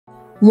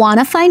Want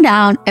to find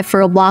out if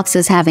Roblox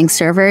is having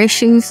server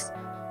issues?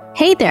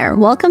 Hey there,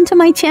 welcome to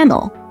my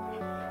channel.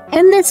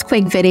 In this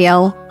quick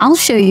video, I'll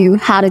show you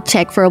how to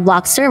check for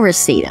Roblox server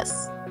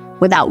status.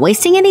 Without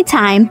wasting any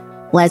time,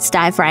 let's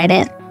dive right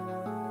in.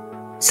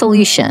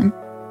 Solution.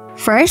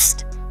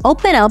 First,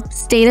 open up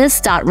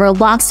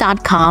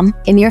status.roblox.com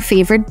in your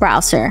favorite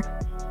browser.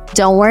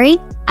 Don't worry,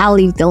 I'll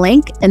leave the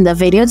link in the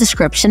video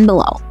description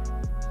below.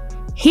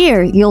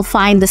 Here, you'll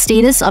find the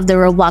status of the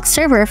Roblox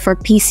server for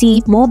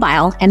PC,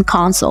 mobile, and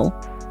console.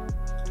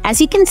 As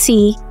you can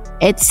see,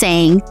 it's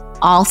saying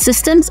all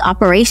systems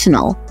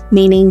operational,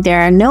 meaning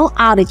there are no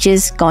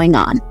outages going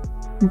on.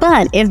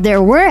 But if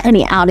there were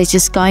any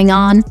outages going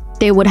on,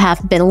 they would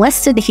have been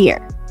listed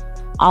here.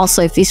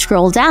 Also, if you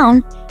scroll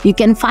down, you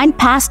can find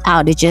past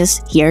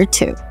outages here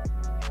too.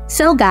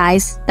 So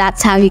guys,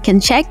 that's how you can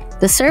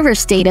check the server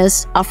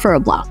status of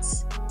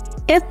Roblox.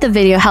 If the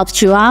video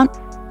helped you out,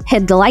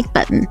 hit the like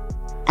button.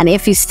 And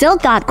if you still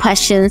got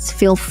questions,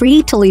 feel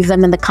free to leave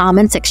them in the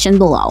comment section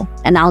below,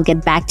 and I'll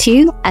get back to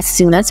you as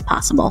soon as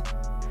possible.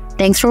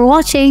 Thanks for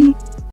watching!